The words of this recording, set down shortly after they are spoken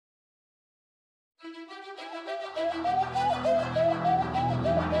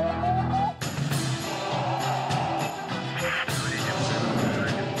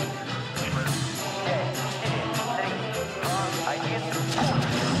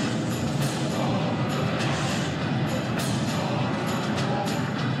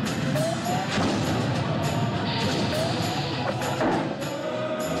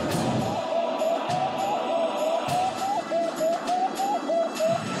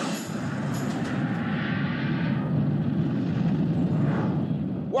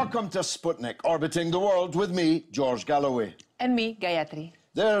Welcome to Sputnik, orbiting the world with me, George Galloway. And me, Gayatri.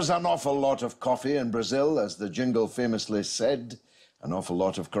 There's an awful lot of coffee in Brazil, as the jingle famously said. An awful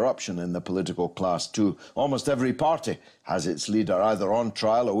lot of corruption in the political class, too. Almost every party has its leader either on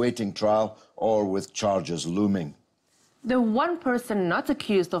trial, awaiting trial, or with charges looming. The one person not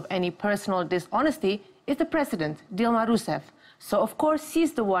accused of any personal dishonesty is the president, Dilma Rousseff. So, of course,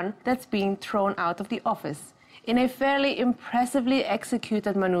 she's the one that's being thrown out of the office. In a fairly impressively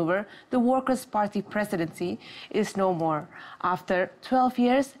executed maneuver, the Workers' Party presidency is no more. After 12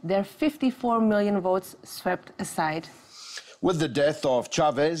 years, their 54 million votes swept aside. With the death of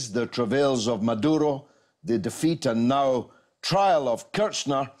Chavez, the travails of Maduro, the defeat and now trial of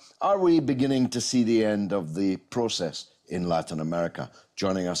Kirchner, are we beginning to see the end of the process in Latin America?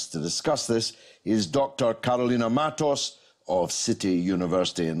 Joining us to discuss this is Dr. Carolina Matos of City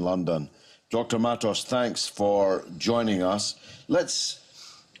University in London. Dr. Matos, thanks for joining us. Let's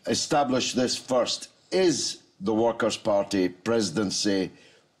establish this first. Is the Workers' Party presidency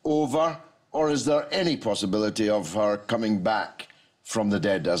over, or is there any possibility of her coming back from the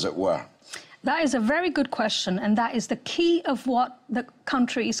dead, as it were? That is a very good question, and that is the key of what the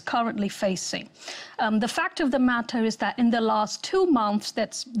country is currently facing. The fact of the matter is that in the last 2 months,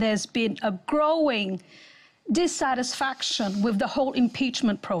 there's been a growing dissatisfaction with the whole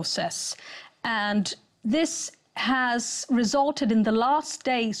impeachment process. And this has resulted in the last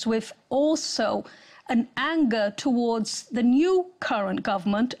days with also an anger towards the new current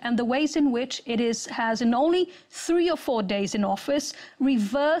government and the ways in which it has in only 3 or 4 days in office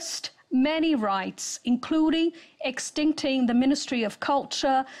reversed many rights, including extincting the Ministry of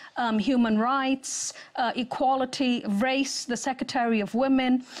Culture, Human Rights, Equality, Race, the Secretary of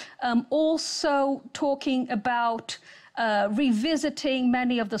Women, also talking about revisiting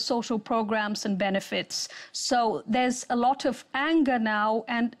many of the social programs and benefits. So there's a lot of anger now,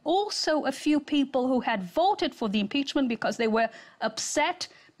 and also a few people who had voted for the impeachment because they were upset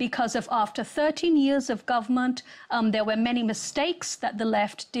because of after 13 years of government, there were many mistakes that the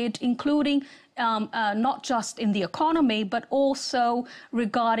left did, including not just in the economy, but also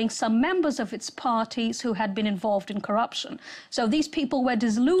regarding some members of its parties who had been involved in corruption. So these people were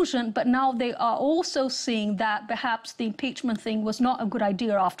disillusioned, but now they are also seeing that perhaps the impeachment thing was not a good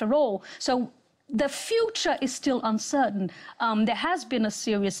idea after all. So the future is still uncertain. There has been a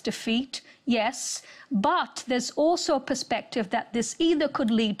serious defeat, yes, but there's also a perspective that this either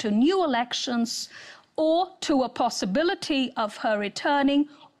could lead to new elections or to a possibility of her returning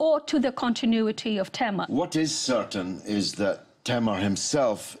or to the continuity of Temer. What is certain is that Temer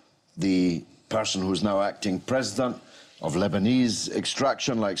himself, the person who's now acting president of Lebanese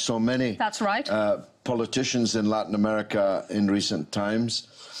extraction, like so many That's right. Politicians in Latin America in recent times,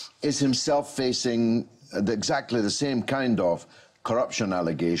 is himself facing exactly the same kind of corruption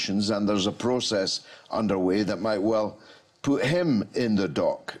allegations, and there's a process underway that might well put him in the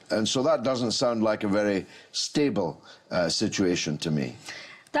dock. And so that doesn't sound like a very stable situation to me.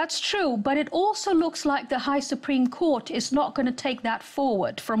 That's true, but it also looks like the High Supreme Court is not going to take that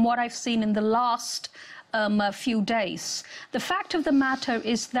forward from what I've seen in the last few days. The fact of the matter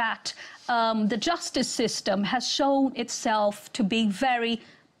is that the justice system has shown itself to be very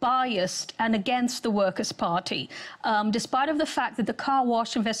biased and against the Workers' Party, despite of the fact that the car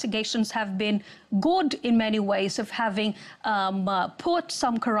wash investigations have been good in many ways of having put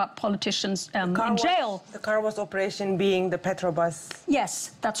some corrupt politicians in jail. The car wash operation being the Petrobras.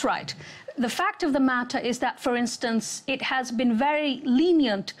 Yes, that's right. The fact of the matter is that, for instance, it has been very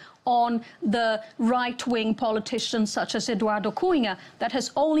lenient on the right-wing politicians such as Eduardo Cunha, that has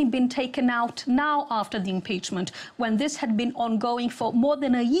only been taken out now after the impeachment, when this had been ongoing for more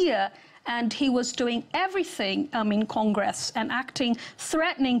than a year, and he was doing everything in Congress and acting,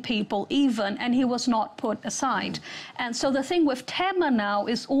 threatening people even, and he was not put aside. And so the thing with Temer now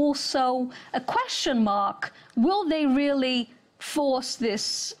is also a question mark. Will they really force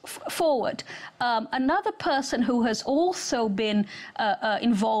this forward? Another person who has also been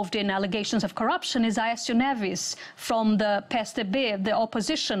involved in allegations of corruption is Aécio Neves from the PSDB, the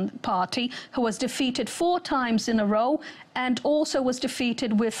opposition party, who was defeated 4 times in a row and also was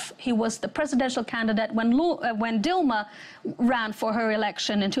defeated he was the presidential candidate when Dilma ran for her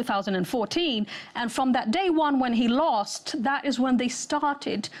election in 2014. And from that day one when he lost, that is when they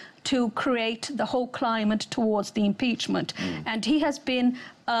started to create the whole climate towards the impeachment. And he has been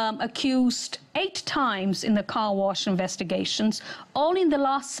accused 8 times in the car wash investigations. Only in the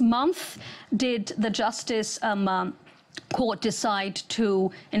last month did the Justice Court decide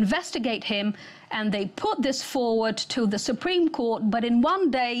to investigate him, and they put this forward to the Supreme Court, but in one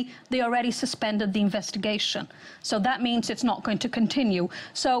day they already suspended the investigation. So that means it's not going to continue.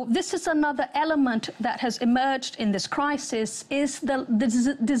 So this is another element that has emerged in this crisis, is the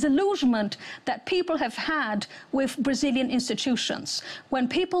disillusionment that people have had with Brazilian institutions. When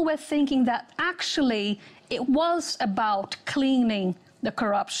people were thinking that actually it was about cleaning the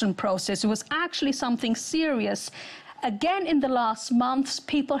corruption process, it was actually something serious. Again, in the last months,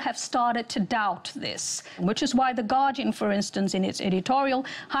 people have started to doubt this, which is why The Guardian, for instance, in its editorial,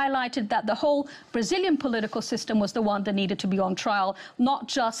 highlighted that the whole Brazilian political system was the one that needed to be on trial, not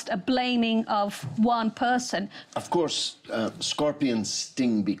just a blaming of one person. Of course, scorpions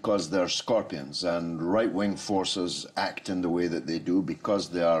sting because they're scorpions, and right-wing forces act in the way that they do because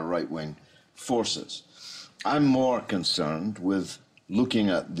they are right-wing forces. I'm more concerned with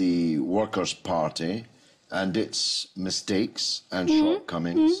looking at the Workers' Party and its mistakes and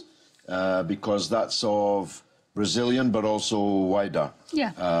shortcomings, because that's of Brazilian but also wider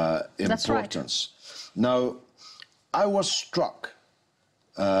importance. Right. Now, I was struck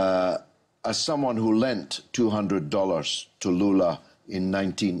as someone who lent $200 to Lula in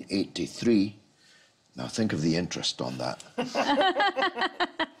 1983. Now think of the interest on that.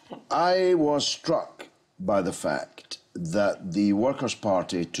 I was struck by the fact that the Workers'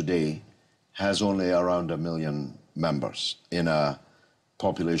 Party today has only around 1 million members in a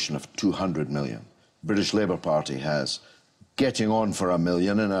population of 200 million. British Labour Party has getting on for 1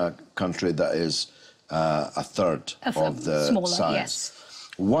 million in a country that is a third of the smaller, size. yes.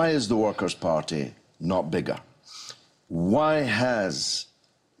 Why is the Workers' Party not bigger? Why has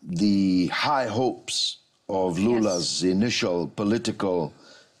the high hopes of Lula's initial political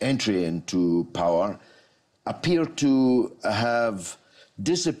entry into power appear to have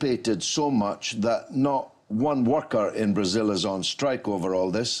dissipated so much that not one worker in Brazil is on strike over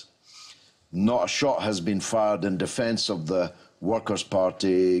all this? Not a shot has been fired in defense of the Workers'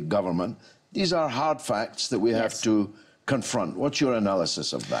 Party government. These are hard facts that we have to confront. What's your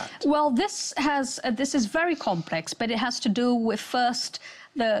analysis of that? Well, this is very complex, but it has to do with, first,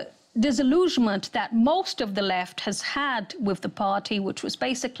 the disillusionment that most of the left has had with the party, which was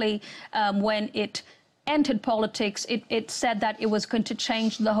basically when it entered politics, it said that it was going to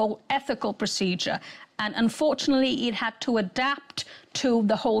change the whole ethical procedure. And unfortunately, it had to adapt to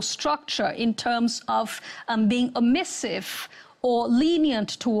the whole structure in terms of being omissive or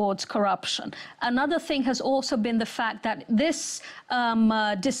lenient towards corruption. Another thing has also been the fact that this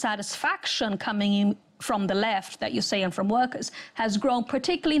dissatisfaction coming in from the left, that you say, and from workers, has grown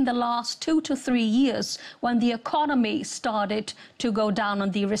particularly in the last 2 to 3 years when the economy started to go down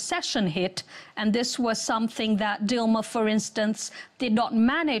and the recession hit. And this was something that Dilma, for instance, did not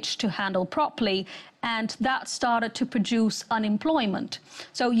manage to handle properly, and that started to produce unemployment.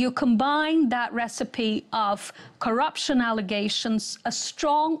 So you combine that recipe of corruption allegations, a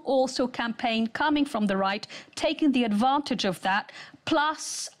strong also campaign coming from the right, taking the advantage of that,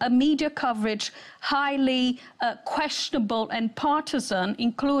 plus a media coverage highly questionable and partisan,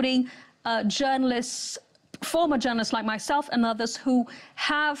 including journalists, former journalists like myself and others who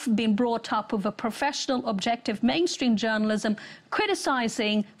have been brought up with a professional, objective mainstream journalism,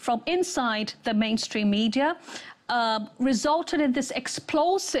 criticizing from inside the mainstream media, resulted in this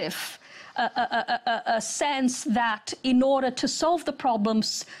explosive sense that in order to solve the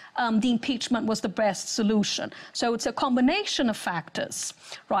problems, the impeachment was the best solution. So it's a combination of factors,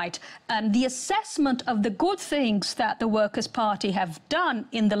 right? And the assessment of the good things that the Workers' Party have done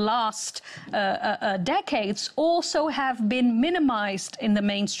in the last decades also have been minimized in the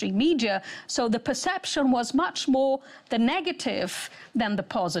mainstream media. So the perception was much more the negative than the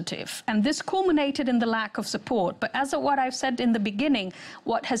positive. And this culminated in the lack of support. But as of what I've said in the beginning,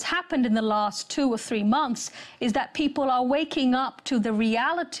 what has happened in the last 2 or 3 months is that people are waking up to the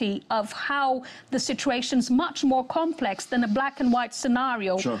reality of how the situation's much more complex than a black and white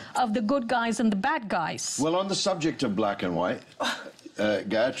scenario of the good guys and the bad guys. Well, on the subject of black and white,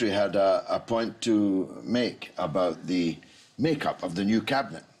 Gayatri had a point to make about the makeup of the new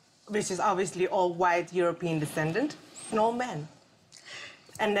cabinet. Which is obviously all white European descendant and all men.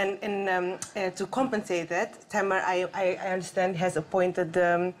 And then to compensate that, Tamer, I understand, has appointed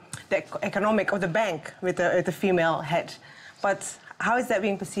the economic of the bank with the female head. But how is that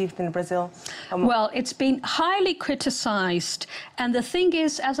being perceived in Brazil? Well, it's been highly criticized. And the thing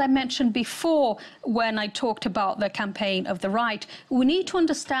is, as I mentioned before, when I talked about the campaign of the right, we need to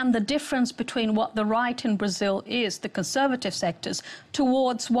understand the difference between what the right in Brazil is, the conservative sectors,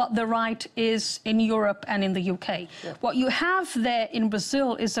 towards what the right is in Europe and in the UK. Yeah. What you have there in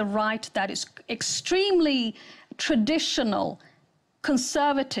Brazil is a right that is extremely traditional,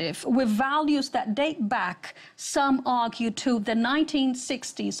 conservative, with values that date back, some argue, to the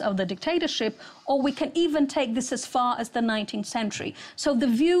 1960s of the dictatorship, or we can even take this as far as the 19th century. So the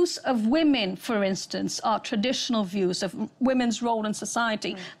views of women, for instance, are traditional views of women's role in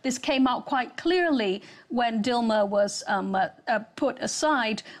society. This came out quite clearly when Dilma was put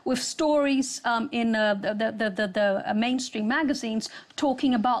aside, with stories in the mainstream magazines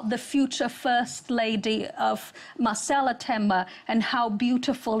talking about the future First Lady of Marcela Temer and how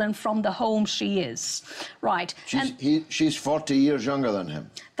beautiful and from the home she is. Right. She's 40 years younger than him.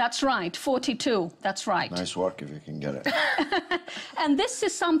 That's right, 42, that's right. Nice work if you can get it. And this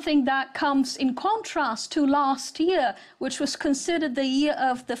is something that comes in contrast to last year, which was considered the year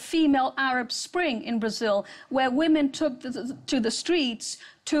of the female Arab Spring in Brazil, where women took to the streets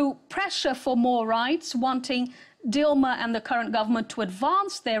to pressure for more rights, wanting Dilma and the current government to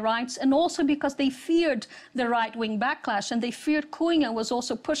advance their rights, and also because they feared the right-wing backlash, and they feared Cunha was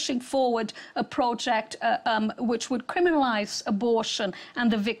also pushing forward a project which would criminalize abortion and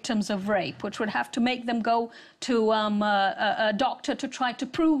the victims of rape, which would have to make them go to a doctor to try to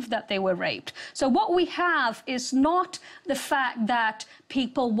prove that they were raped. So what we have is not the fact that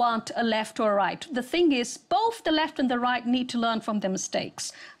people want a left or a right. The thing is, both the left and the right need to learn from their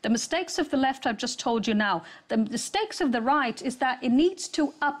mistakes. The mistakes of the left, I've just told you now. The mistakes of the right is that it needs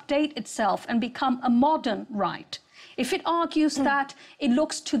to update itself and become a modern right. If it argues that it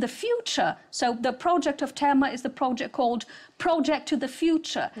looks to the future, so the project of Temer is the project called Project to the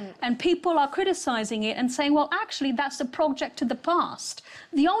Future, and people are criticizing it and saying, well, actually, that's a project to the past.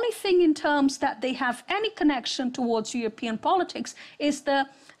 The only thing in terms that they have any connection towards European politics is the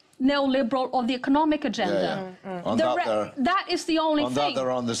neoliberal or the economic agenda. That is the only thing. On that,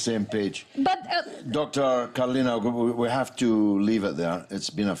 they're on the same page. But Dr. Carolina, we have to leave it there. It's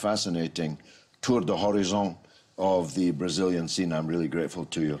been a fascinating tour de horizon of the Brazilian scene. I'm really grateful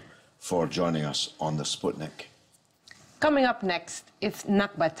to you for joining us on the Sputnik. Coming up next, it's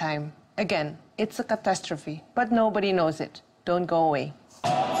Nakba time. Again, it's a catastrophe, but nobody knows it. Don't go away.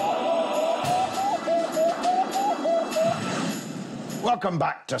 Welcome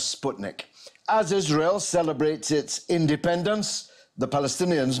back to Sputnik. As Israel celebrates its independence, the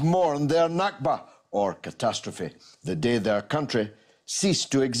Palestinians mourn their Nakba, or catastrophe, the day their country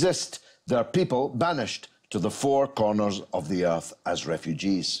ceased to exist, their people banished to the four corners of the earth as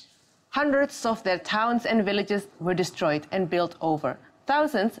refugees. Hundreds of their towns and villages were destroyed and built over.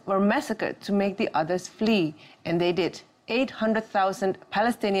 Thousands were massacred to make the others flee, and they did. 800,000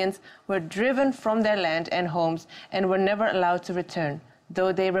 Palestinians were driven from their land and homes and were never allowed to return,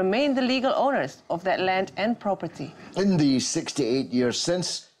 though they remain the legal owners of that land and property. In the 68 years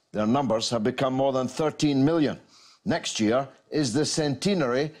since, their numbers have become more than 13 million. Next year is the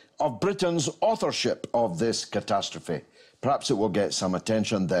centenary of Britain's authorship of this catastrophe. Perhaps it will get some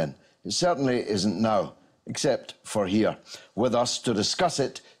attention then. It certainly isn't now, except for here. With us to discuss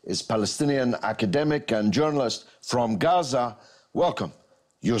it is Palestinian academic and journalist from Gaza. Welcome,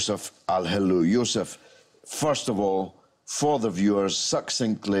 Yousef Alhelou. Yousef, first of all, for the viewers,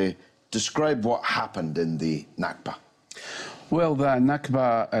 succinctly describe what happened in the Nakba. Well, the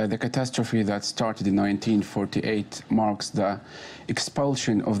Nakba, the catastrophe that started in 1948, marks the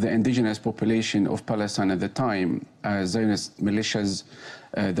expulsion of the indigenous population of Palestine at the time. Zionist militias,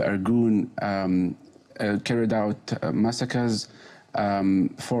 the Argun, carried out massacres,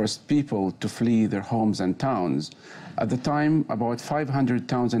 forced people to flee their homes and towns. At the time, about 500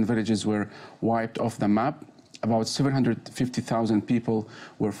 towns and villages were wiped off the map. About 750,000 people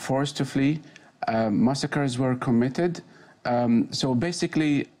were forced to flee. Massacres were committed. So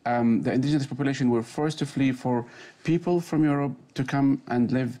basically, the indigenous population were forced to flee for people from Europe to come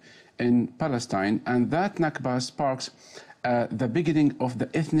and live in Palestine. And that Nakba sparks the beginning of the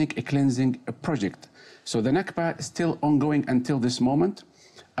ethnic cleansing project. So the Nakba is still ongoing until this moment.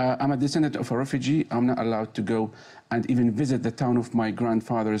 I'm a descendant of a refugee. I'm not allowed to go and even visit the town of my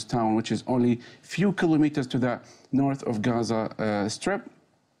grandfather's town, which is only a few kilometers to the north of Gaza Strip.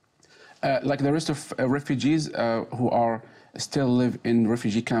 Like the rest of refugees who are still live in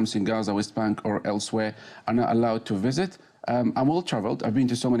refugee camps in Gaza, West Bank, or elsewhere, are not allowed to visit. I'm well traveled. I've been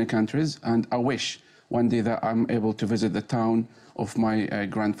to so many countries, and I wish one day that I'm able to visit the town of my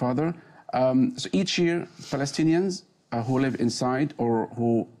grandfather. So each year, Palestinians who live inside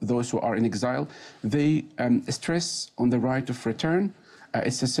or those who are in exile, they stress on the right of return.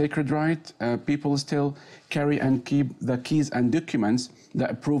 It's a sacred right. People still carry and keep the keys and documents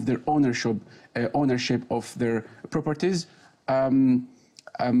that prove their ownership of their properties.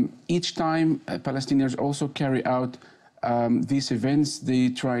 Each time Palestinians also carry out these events, they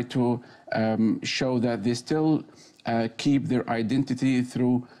try to show that they still keep their identity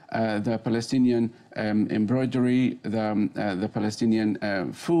through the Palestinian embroidery, the Palestinian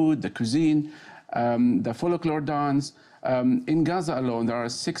food, the cuisine, the folklore dance. In Gaza alone, there are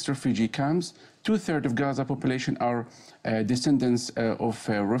 6 refugee camps. 2/3 of Gaza population are descendants of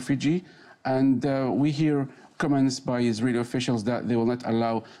refugee, and we hear comments by Israeli officials that they will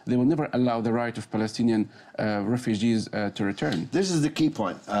never allow the right of Palestinian refugees to return. This is the key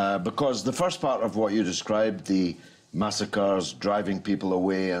point, because the first part of what you described, the massacres, driving people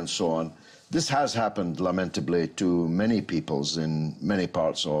away and so on, this has happened lamentably to many peoples in many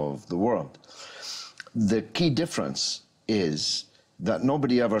parts of the world. The key difference is that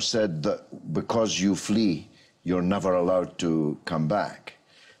nobody ever said that because you flee, you're never allowed to come back.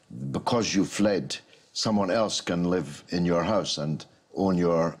 Because you fled, someone else can live in your house and own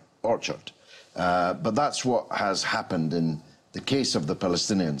your orchard. But that's what has happened in the case of the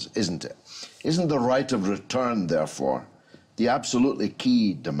Palestinians, isn't it? Isn't the right of return, therefore, the absolutely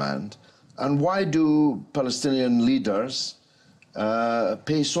key demand? And why do Palestinian leaders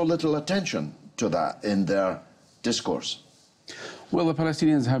pay so little attention to that in their discourse? Well, the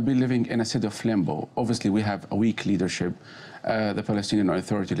Palestinians have been living in a state of limbo. Obviously, we have a weak leadership. The Palestinian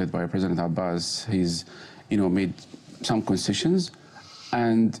Authority, led by President Abbas, he's made some concessions.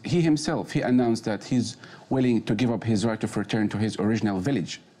 And he himself, he announced that he's willing to give up his right of return to his original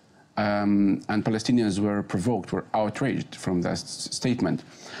village. And Palestinians were provoked, were outraged from that statement.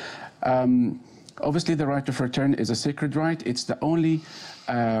 Obviously, the right of return is a sacred right. It's the only,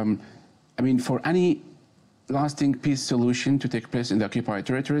 for any lasting peace solution to take place in the occupied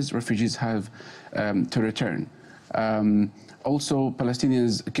territories, refugees have to return. Also,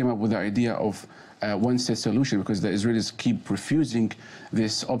 Palestinians came up with the idea of one-state solution because the Israelis keep refusing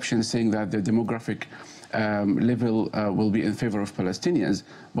this option, saying that the demographic level will be in favor of Palestinians,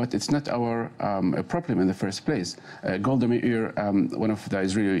 but it's not our problem in the first place. Golda Meir, one of the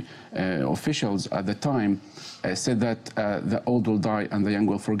Israeli officials at the time, said that the old will die and the young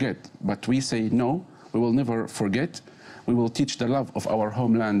will forget. But we say no, we will never forget. We will teach the love of our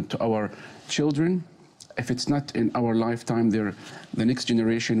homeland to our children. If it's not in our lifetime, the next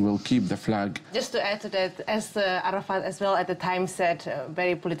generation will keep the flag. Just to add to that, as Arafat as well at the time said,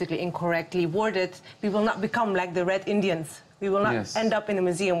 very politically incorrectly worded, we will not become like the Red Indians. We will not end up in a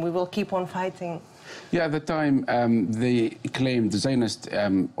museum. We will keep on fighting. Yeah, at the time, they claimed, the Zionist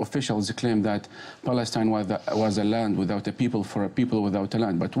officials claimed that Palestine was a land without a people for a people without a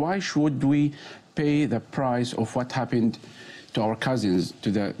land. But why should we pay the price of what happened to our cousins, to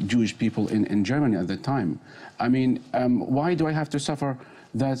the Jewish people in Germany at the time? I mean, why do I have to suffer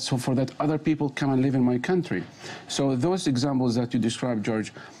that so for that other people come and live in my country? So those examples that you described,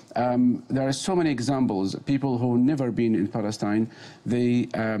 George, there are so many examples. People who never been in Palestine, they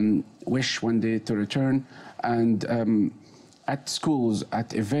wish one day to return. And at schools,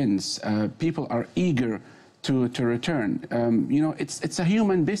 at events, people are eager to return. It's a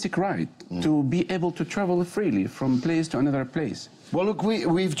human basic right to be able to travel freely from place to another place. Well, look,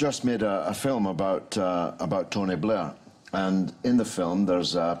 we've just made a film about Tony Blair. And in the film,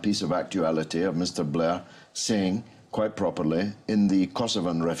 there's a piece of actuality of Mr. Blair saying, quite properly, in the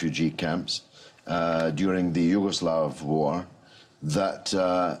Kosovan refugee camps during the Yugoslav war, that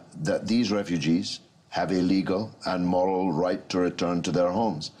these refugees have a legal and moral right to return to their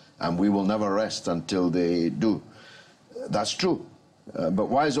homes. And we will never rest until they do. That's true. But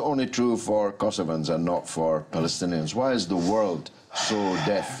why is it only true for Kosovans and not for Palestinians? Why is the world so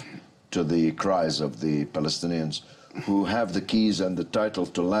deaf to the cries of the Palestinians who have the keys and the title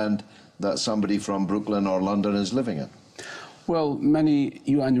to land that somebody from Brooklyn or London is living in? Well, many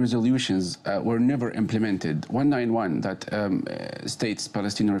UN resolutions were never implemented. 191 that states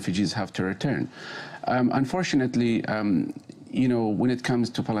Palestinian refugees have to return. Unfortunately, when it comes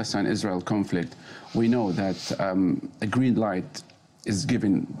to Palestine-Israel conflict, we know that a green light is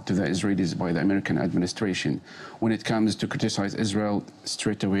given to the Israelis by the American administration. When it comes to criticize Israel,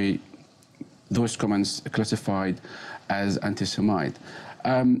 straight away, those comments classified as anti-Semite.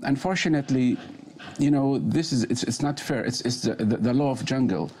 Unfortunately, it's not fair. It's the law of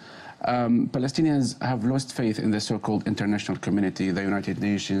jungle. Palestinians have lost faith in the so-called international community, the United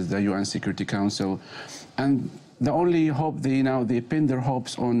Nations, the UN Security Council, and the only hope they pin their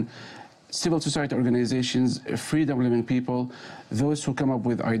hopes on civil society organizations, freedom-loving people, those who come up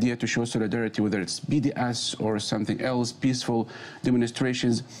with idea to show solidarity, whether it's BDS or something else, peaceful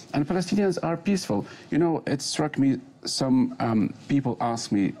demonstrations. And Palestinians are peaceful. You know, it struck me, some people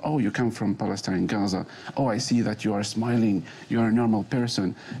ask me, oh, you come from Palestine, Gaza. Oh, I see that you are smiling. You are a normal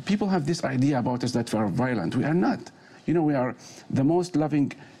person. People have this idea about us that we are violent. We are not. You know, we are the most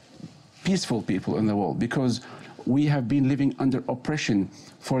loving, peaceful people in the world because we have been living under oppression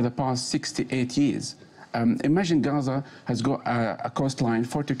for the past 68 years. Imagine Gaza has got a coastline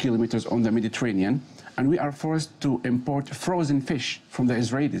 40 kilometers on the Mediterranean, and we are forced to import frozen fish from the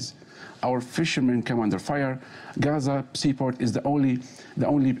Israelis. Our fishermen come under fire. Gaza seaport is the only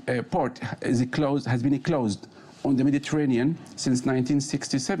port has been closed on the Mediterranean since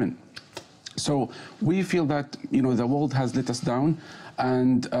 1967. So we feel that, you know, the world has let us down,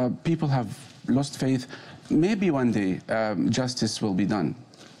 and people have lost faith. Maybe one day justice will be done,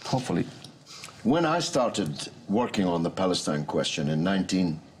 hopefully. When I started working on the Palestine question in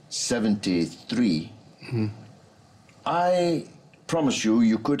 1973, I promise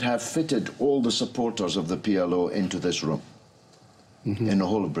you could have fitted all the supporters of the PLO into this room, in the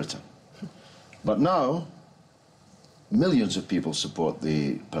whole of Britain. But now, millions of people support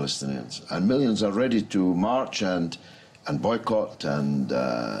the Palestinians, and millions are ready to march and boycott and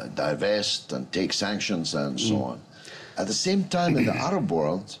divest and take sanctions and so on. At the same time, in the Arab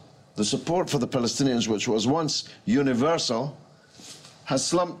world, the support for the Palestinians, which was once universal, has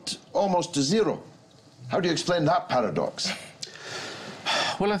slumped almost to zero. How do you explain that paradox?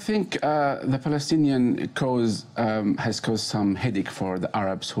 Well, I think the Palestinian cause has caused some headache for the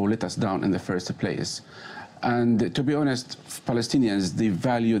Arabs who let us down in the first place. And to be honest, Palestinians, they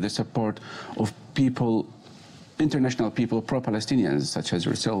value the support of people, international people, pro-Palestinians, such as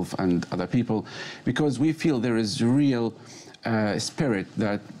yourself and other people, because we feel there is real spirit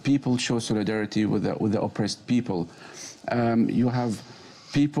that people show solidarity with the oppressed people. You have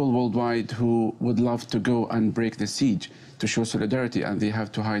people worldwide who would love to go and break the siege to show solidarity, and they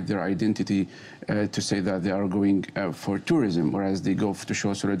have to hide their identity to say that they are going for tourism, whereas they go to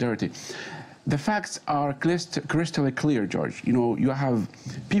show solidarity. The facts are crystal clear, George. You know, you have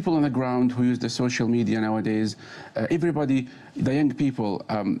people on the ground who use the social media nowadays. Everybody, the young people,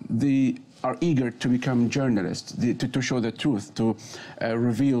 they are eager to become journalists, to show the truth, to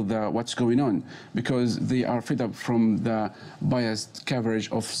reveal what's going on, because they are fed up from the biased coverage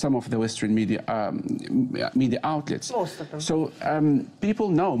of some of the Western media outlets. Most of them. So people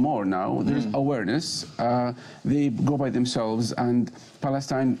know more now. There's awareness. They go by themselves, and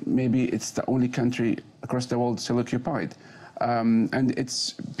Palestine, maybe it's the only country across the world still occupied. And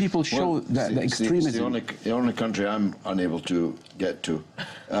it's people show the extremism. It's the only country I'm unable to get to.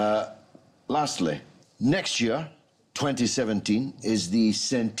 Lastly, next year, 2017, is the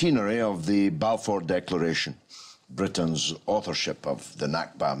centenary of the Balfour Declaration, Britain's authorship of the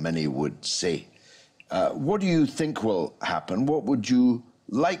Nakba, many would say. What do you think will happen? What would you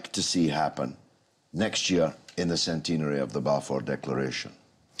like to see happen next year in the centenary of the Balfour Declaration?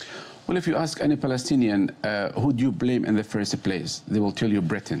 Well, if you ask any Palestinian, who do you blame in the first place? They will tell you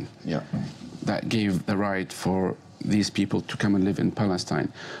Britain. Yeah. That gave the right for these people to come and live in Palestine.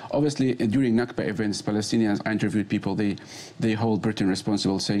 Obviously, during Nakba events, Palestinians, I interviewed people, they hold Britain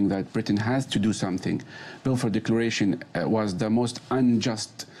responsible, saying that Britain has to do something. Balfour Declaration was the most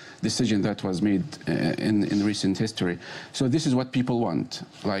unjust decision that was made in recent history. So this is what people want,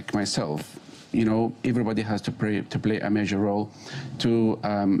 like myself. You know, everybody has to play a major role to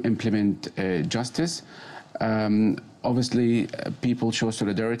implement justice. Obviously, people show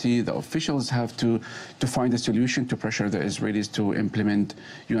solidarity. The officials have to find a solution to pressure the Israelis to implement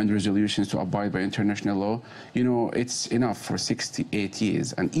UN resolutions to abide by international law. You know, it's enough for 68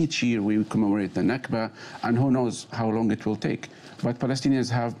 years. And each year we commemorate the Nakba, and who knows how long it will take. But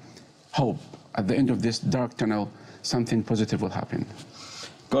Palestinians have hope. At the end of this dark tunnel, something positive will happen.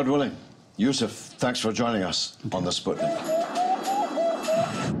 God willing. Yousef, thanks for joining us on the Sputnik.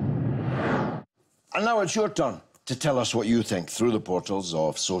 And now it's your turn to tell us what you think through the portals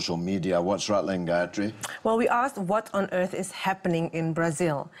of social media. What's rattling, Gayatri? Well, we asked what on earth is happening in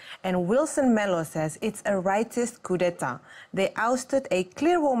Brazil. And Wilson Mello says it's a rightist coup d'etat. They ousted a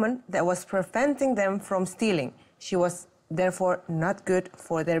clear woman that was preventing them from stealing. She was therefore not good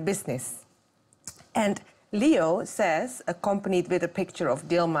for their business. And Leo says, accompanied with a picture of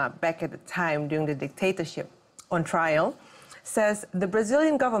Dilma back at the time during the dictatorship on trial, says the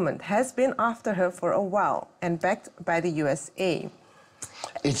Brazilian government has been after her for a while and backed by the USA.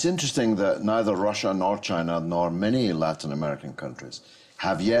 It's interesting that neither Russia nor China nor many Latin American countries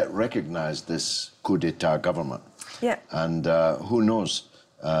have yet recognized this coup d'etat government. Yeah. And who knows,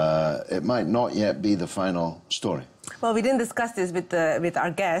 it might not yet be the final story. Well, we didn't discuss this with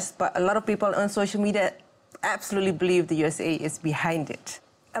our guests, but a lot of people on social media absolutely believe the USA is behind it.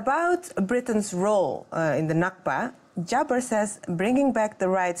 About Britain's role in the Nakba, Jabber says bringing back the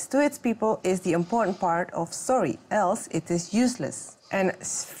rights to its people is the important part of story, else it is useless. And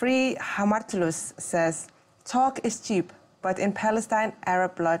Free Hamartulus says, talk is cheap, but in Palestine,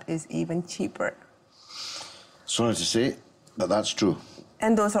 Arab blood is even cheaper. Sorry to say, but that's true.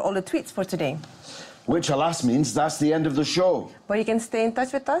 And those are all the tweets for today. Which, alas, means that's the end of the show. But you can stay in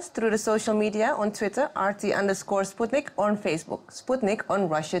touch with us through the social media on Twitter, RT_Sputnik, on Facebook, Sputnik on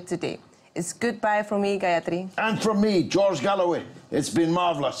Russia Today. It's goodbye from me, Gayatri. And from me, George Galloway. It's been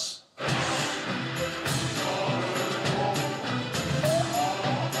marvellous.